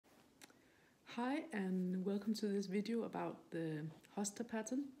Hi and welcome to this video about the Hosta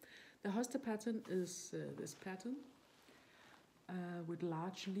pattern. The Hosta pattern is this pattern with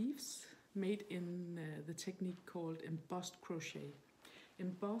large leaves made in the technique called embossed crochet.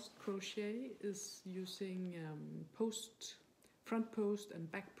 Embossed crochet is using front post and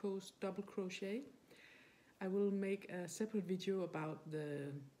back post double crochet. I will make a separate video about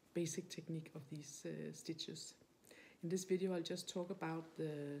the basic technique of these stitches. In this video I'll just talk about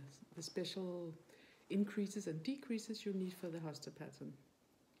the special increases and decreases you need for the Hosta pattern.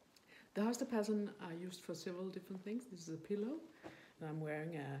 The Hosta pattern are used for several different things. This is a pillow, and I'm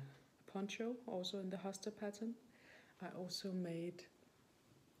wearing a poncho also in the Hosta pattern. I also made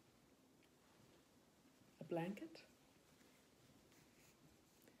a blanket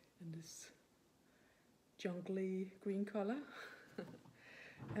in this jungly green color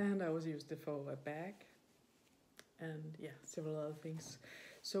and I also used it for a bag and yeah, several other things.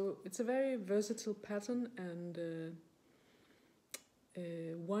 So it's a very versatile pattern, and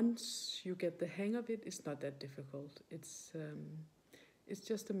once you get the hang of it, it's not that difficult. It's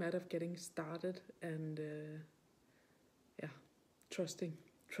just a matter of getting started and yeah, trusting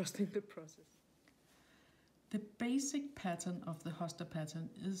the process. The basic pattern of the Hosta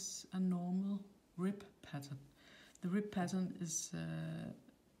pattern is a normal rib pattern. The rib pattern is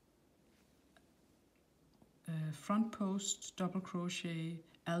front post double crochet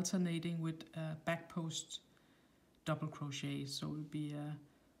alternating with back post double crochet. So it would be a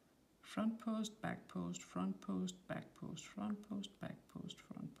front post, back post, front post, back post, front post, back post,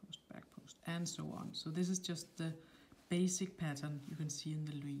 front post, back post, and so on. So this is just the basic pattern you can see in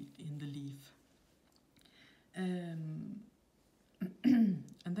the leaf. And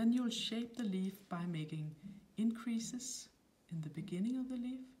then you'll shape the leaf by making increases in the beginning of the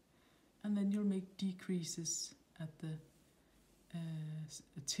leaf, and then you'll make decreases at the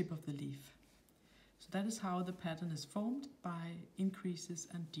tip of the leaf. So that is how the pattern is formed, by increases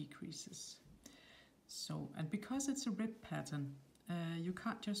and decreases. So, and because it's a rib pattern, you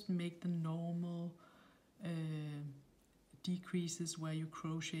can't just make the normal decreases where you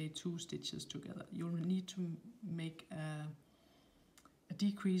crochet 2 stitches together. You'll need to make a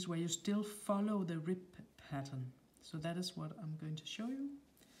decrease where you still follow the rib pattern. So that is what I'm going to show you.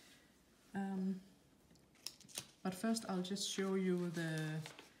 But first I'll just show you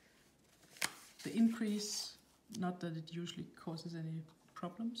the increase, not that it usually causes any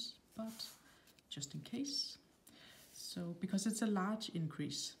problems, but just in case. So, because it's a large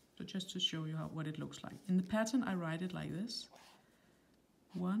increase, so just to show you what it looks like. In the pattern I write it like this: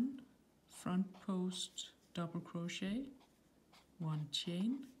 1 front post double crochet, 1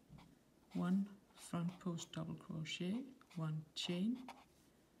 chain, 1 front post double crochet, 1 chain,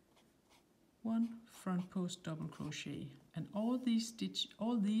 1 front post double crochet, and all these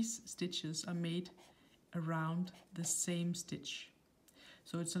stitches are made around the same stitch.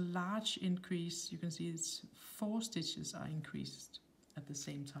 So it's a large increase. You can see it's 4 stitches are increased at the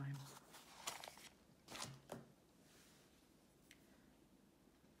same time.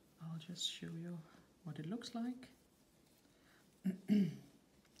 I'll just show you what it looks like.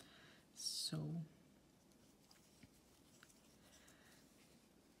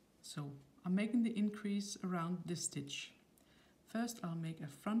 So I'm making the increase around this stitch. First I'll make a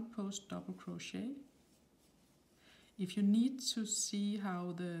front post double crochet. If you need to see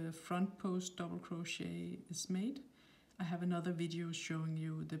how the front post double crochet is made, I have another video showing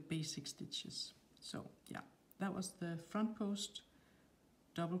you the basic stitches. So yeah, that was the front post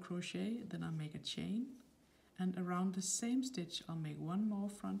double crochet. Then I'll make a chain, and around the same stitch I'll make 1 more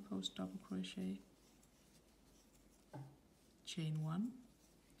front post double crochet, chain 1,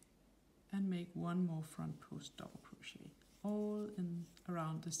 and make 1 more front post double crochet, all in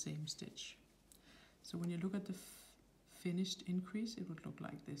around the same stitch. So when you look at the finished increase, it would look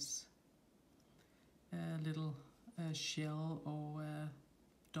like this: a little shell or a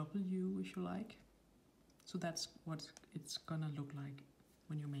W, if you like. So that's what it's gonna look like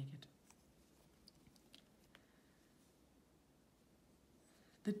when you make it.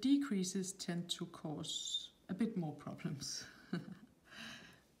 The decreases tend to cause a bit more problems.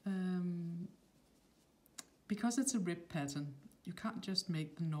 Because it's a rib pattern, you can't just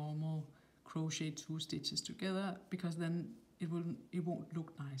make the normal crochet 2 stitches together, because then it won't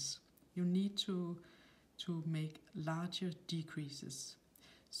look nice. You need to make larger decreases.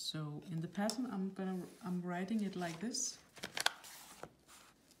 So in the pattern I'm writing it like this: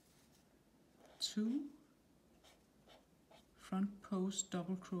 2 front post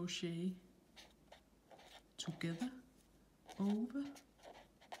double crochet together over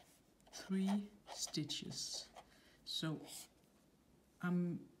 3 stitches. So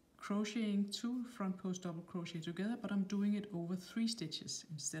I'm crocheting 2 front post double crochet together, but I'm doing it over 3 stitches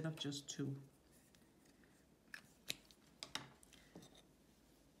instead of just 2.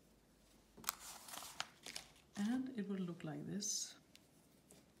 And it will look like this.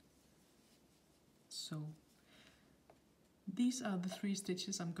 So these are the 3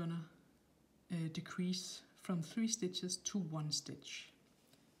 stitches I'm gonna decrease from 3 stitches to 1 stitch.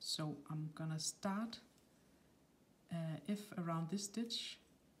 So I'm gonna start F around this stitch,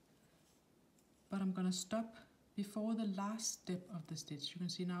 but I'm gonna stop before the last step of the stitch. You can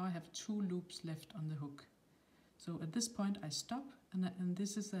see now I have 2 loops left on the hook. So at this point I stop, and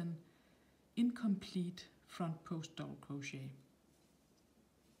this is an incomplete front post double crochet.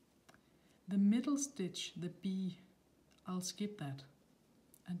 The middle stitch, the B, I'll skip that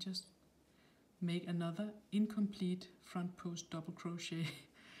and just make another incomplete front post double crochet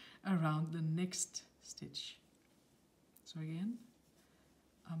around the next stitch. So again,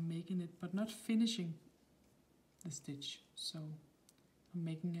 I'm making it but not finishing the stitch, so I'm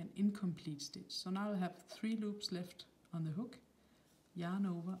making an incomplete stitch. So now I have 3 loops left on the hook, yarn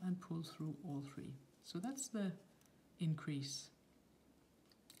over and pull through all 3. So that's the increase,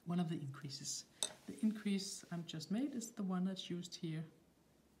 one of the increases. The increase I've just made is the one that's used here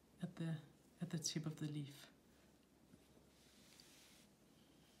at the tip of the leaf.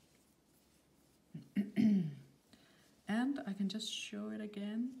 And I can just show it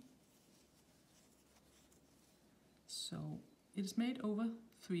again. So it is made over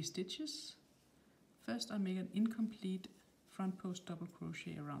 3 stitches. First I make an incomplete front post double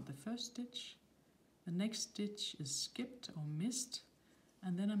crochet around the first stitch. The next stitch is skipped or missed,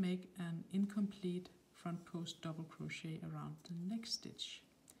 and then I make an incomplete front post double crochet around the next stitch.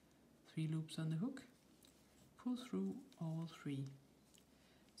 3 loops on the hook, pull through all 3.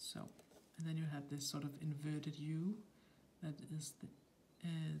 So, and then you have this sort of inverted U, that is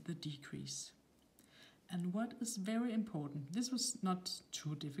the decrease. And what is very important, this was not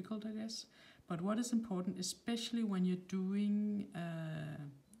too difficult I guess, but what is important, especially when you're doing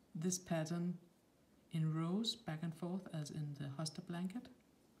this pattern in rows back and forth as in the Hosta blanket,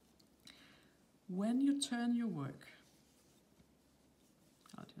 when you turn your work,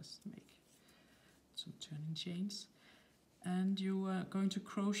 I'll just make some turning chains, and you are going to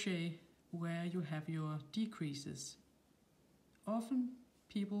crochet where you have your decreases. Often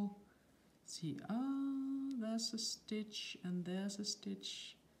people see, there's a stitch and there's a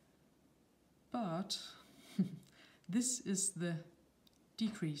stitch, but this is the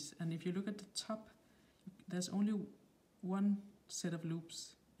decrease, and if you look at the top, there's only 1 set of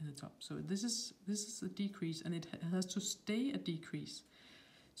loops in the top. So this is a decrease, and it has to stay a decrease.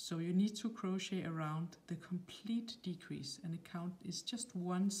 So you need to crochet around the complete decrease, and the count is just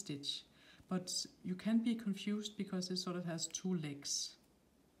 1 stitch. But you can be confused because it sort of has 2 legs.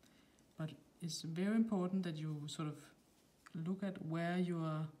 But it's very important that you sort of look at where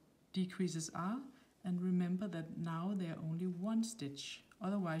your decreases are and remember that now they are only 1 stitch.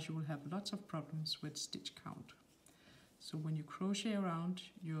 Otherwise you will have lots of problems with stitch count. So when you crochet around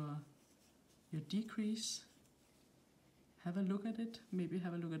your decrease, have a look at it, maybe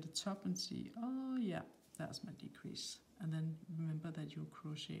have a look at the top and see, oh yeah, that's my decrease. And then remember that you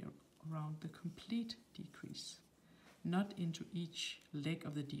crochet around the complete decrease, not into each leg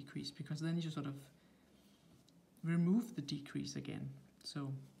of the decrease, because then you sort of remove the decrease again.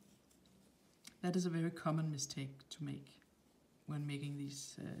 So that is a very common mistake to make when making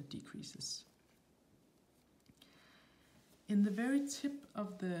these decreases. In the very tip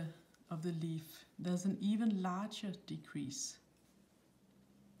of the leaf, there's an even larger decrease.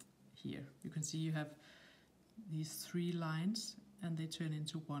 Here you can see you have these 3 lines and they turn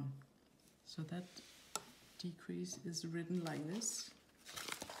into 1. So that decrease is written like this.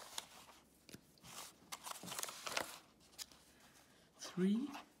 Three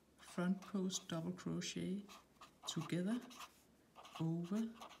front post double crochet together over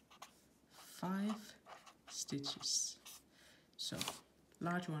 5 stitches. So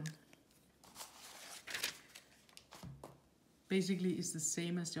large one. Basically it's the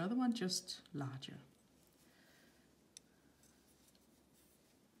same as the other one, just larger.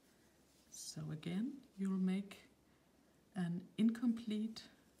 So again, you'll make an incomplete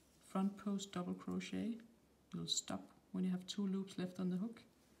front post double crochet. You'll stop when you have 2 loops left on the hook.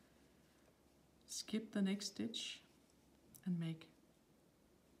 Skip the next stitch and make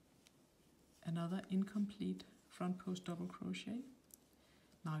another incomplete front post double crochet.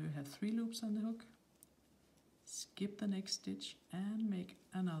 Now you have 3 loops on the hook. Skip the next stitch and make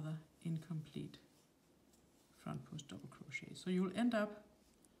another incomplete front post double crochet. So you'll end up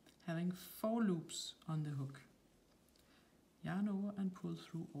having 4 loops on the hook. yarn over and pull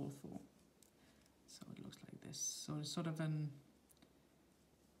through all 4. So it looks like this. So it's sort of an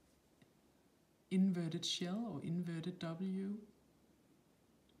inverted shell or inverted W.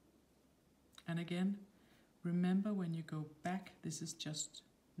 And again, remember when you go back, this is just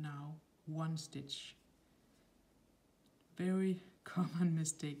now 1 stitch. Very common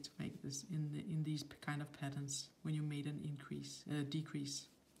mistake to make this in these kind of patterns when you made an decrease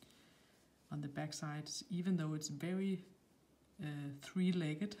on the back sides. Even though it's very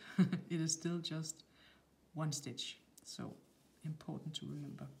 3-legged, it is still just 1 stitch. So important to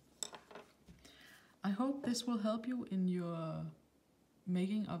remember. I hope this will help you in your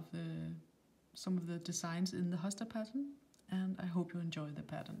making of some of the designs in the Hosta pattern, and I hope you enjoy the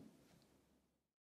pattern.